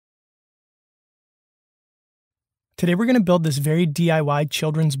Today we're going to build this very DIY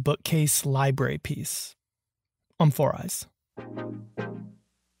children's bookcase library piece on 4eyes.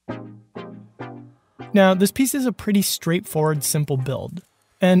 Now this piece is a pretty straightforward, simple build,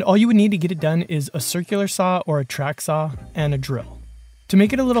 and all you would need to get it done is a circular saw or a track saw and a drill. To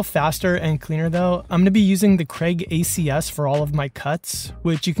make it a little faster and cleaner though, I'm going to be using the Kreg ACS for all of my cuts,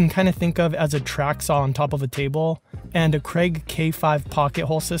 which you can kind of think of as a track saw on top of a table, and a Kreg K5 pocket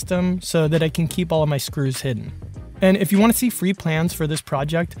hole system so that I can keep all of my screws hidden. And if you want to see free plans for this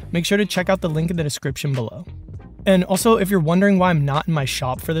project, make sure to check out the link in the description below. And also, if you're wondering why I'm not in my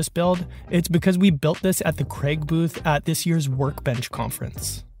shop for this build, it's because we built this at the Kreg booth at this year's Workbench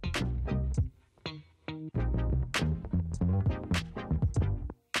conference.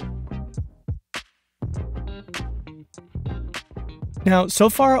 Now,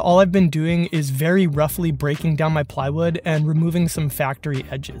 so far all I've been doing is very roughly breaking down my plywood and removing some factory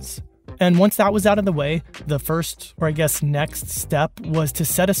edges. And once that was out of the way, the first, or I guess next step, was to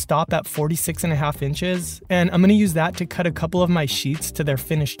set a stop at 46.5 inches, and I'm going to use that to cut a couple of my sheets to their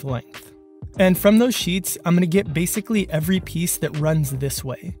finished length. And from those sheets, I'm going to get basically every piece that runs this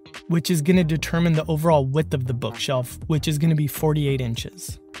way, which is going to determine the overall width of the bookshelf, which is going to be 48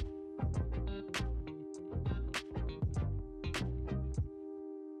 inches.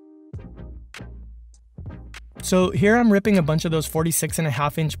 So here I'm ripping a bunch of those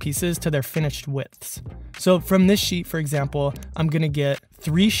 46.5 inch pieces to their finished widths. So from this sheet, for example, I'm going to get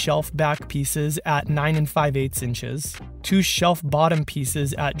 3 shelf back pieces at 9 5/8 inches, 2 shelf bottom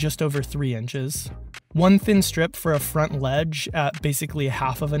pieces at just over 3 inches, 1 thin strip for a front ledge at basically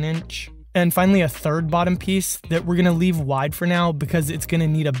 1/2 inch, and finally a third bottom piece that we're going to leave wide for now because it's going to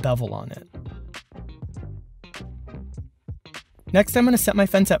need a bevel on it. Next, I'm going to set my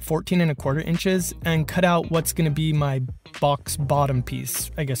fence at 14.25 inches and cut out what's going to be my box bottom piece,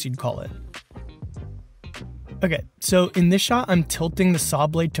 I guess you'd call it. Okay, so in this shot, I'm tilting the saw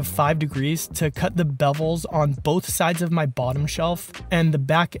blade to 5 degrees to cut the bevels on both sides of my bottom shelf and the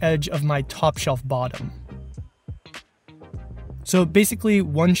back edge of my top shelf bottom. So basically,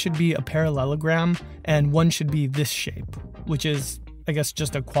 one should be a parallelogram and one should be this shape, which is, I guess,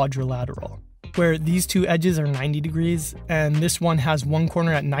 just a quadrilateral, where these two edges are 90 degrees, and this one has one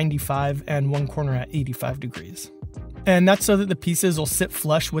corner at 95 and one corner at 85 degrees. And that's so that the pieces will sit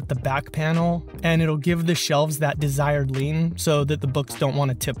flush with the back panel, and it'll give the shelves that desired lean so that the books don't want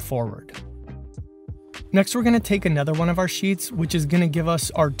to tip forward. Next, we're going to take another one of our sheets, which is going to give us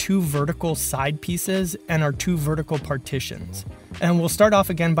our 2 vertical side pieces and our 2 vertical partitions. And we'll start off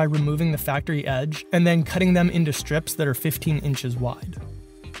again by removing the factory edge and then cutting them into strips that are 15 inches wide.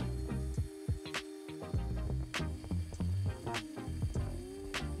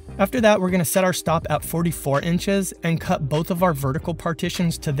 After that, we're going to set our stop at 44 inches and cut both of our vertical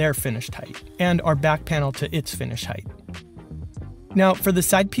partitions to their finished height, and our back panel to its finished height. Now, for the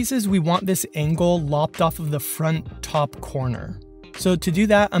side pieces, we want this angle lopped off of the front top corner. So to do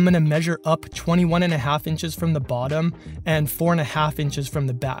that, I'm going to measure up 21.5 inches from the bottom and 4.5 inches from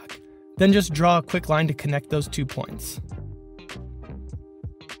the back. Then just draw a quick line to connect those 2 points.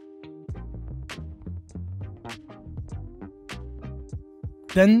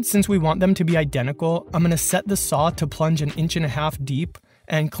 Then, since we want them to be identical, I'm going to set the saw to plunge 1.5 inches deep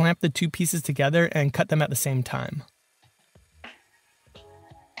and clamp the 2 pieces together and cut them at the same time.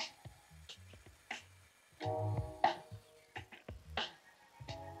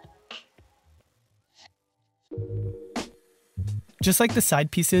 Just like the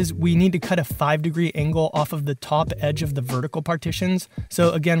side pieces, we need to cut a 5-degree angle off of the top edge of the vertical partitions,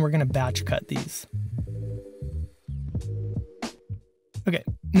 so again, we're going to batch cut these. Okay,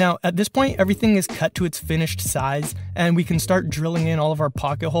 now at this point, everything is cut to its finished size, and we can start drilling in all of our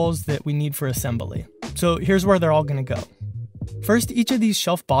pocket holes that we need for assembly. So here's where they're all going to go. First, each of these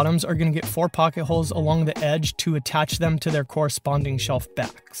shelf bottoms are going to get 4 pocket holes along the edge to attach them to their corresponding shelf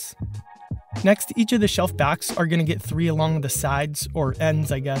backs. Next, each of the shelf backs are going to get 3 along the sides, or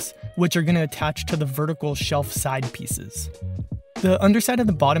ends I guess, which are going to attach to the vertical shelf side pieces. The underside of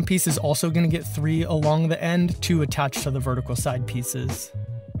the bottom piece is also going to get 3 along the end to attach to the vertical side pieces.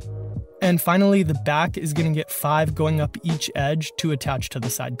 And finally, the back is going to get 5 going up each edge to attach to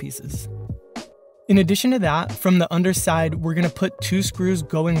the side pieces. In addition to that, from the underside, we're going to put 2 screws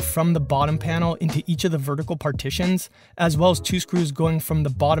going from the bottom panel into each of the vertical partitions, as well as 2 screws going from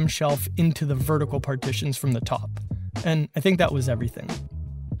the bottom shelf into the vertical partitions from the top. And I think that was everything.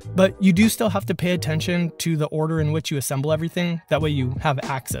 But you do still have to pay attention to the order in which you assemble everything, that way you have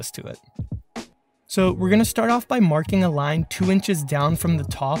access to it. So we're going to start off by marking a line 2 inches down from the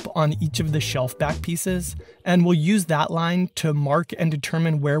top on each of the shelf back pieces, and we'll use that line to mark and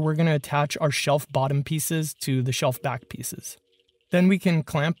determine where we're going to attach our shelf bottom pieces to the shelf back pieces. Then we can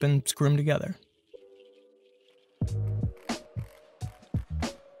clamp and screw them together.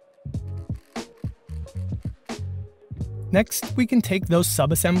 Next, we can take those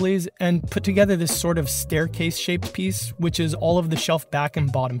sub-assemblies and put together this sort of staircase-shaped piece, which is all of the shelf back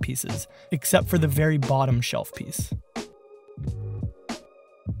and bottom pieces, except for the very bottom shelf piece.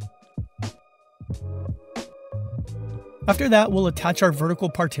 After that, we'll attach our vertical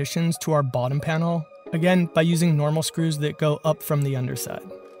partitions to our bottom panel, again by using normal screws that go up from the underside.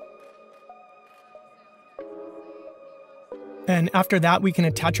 And after that, we can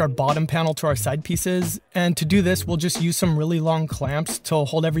attach our bottom panel to our side pieces. And to do this, we'll just use some really long clamps to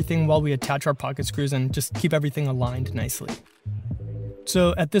hold everything while we attach our pocket screws and just keep everything aligned nicely.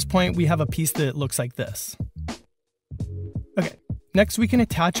 So at this point, we have a piece that looks like this. Okay, next we can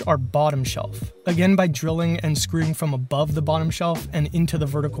attach our bottom shelf, again by drilling and screwing from above the bottom shelf and into the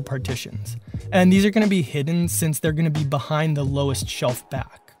vertical partitions. And these are going to be hidden since they're going to be behind the lowest shelf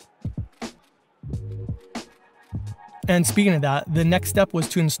back. And speaking of that, the next step was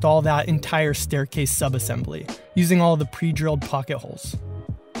to install that entire staircase subassembly, using all the pre-drilled pocket holes.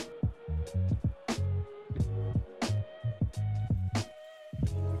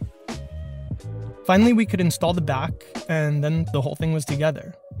 Finally, we could install the back, and then the whole thing was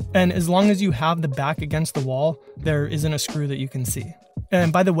together. And as long as you have the back against the wall, there isn't a screw that you can see.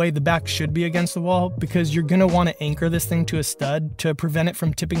 And by the way, the back should be against the wall because you're going to want to anchor this thing to a stud to prevent it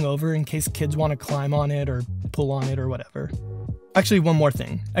from tipping over in case kids want to climb on it or pull on it or whatever. Actually, one more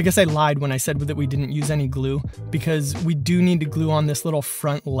thing. I guess I lied when I said that we didn't use any glue because we do need to glue on this little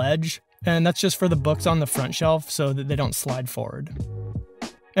front ledge, and that's just for the books on the front shelf so that they don't slide forward.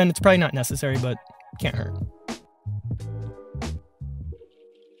 And it's probably not necessary, but can't hurt.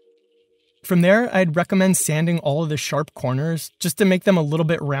 From there, I'd recommend sanding all of the sharp corners just to make them a little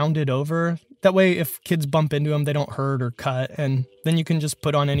bit rounded over. That way, if kids bump into them, they don't hurt or cut, and then you can just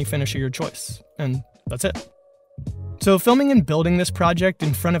put on any finish of your choice. And that's it. So filming and building this project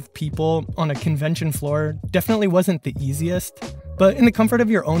in front of people on a convention floor definitely wasn't the easiest, but in the comfort of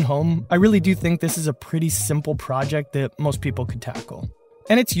your own home, I really do think this is a pretty simple project that most people could tackle.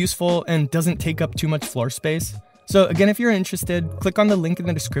 And it's useful and doesn't take up too much floor space. So again, if you're interested, click on the link in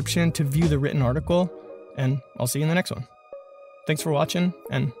the description to view the written article, and I'll see you in the next one. Thanks for watching,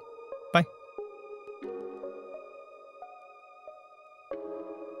 and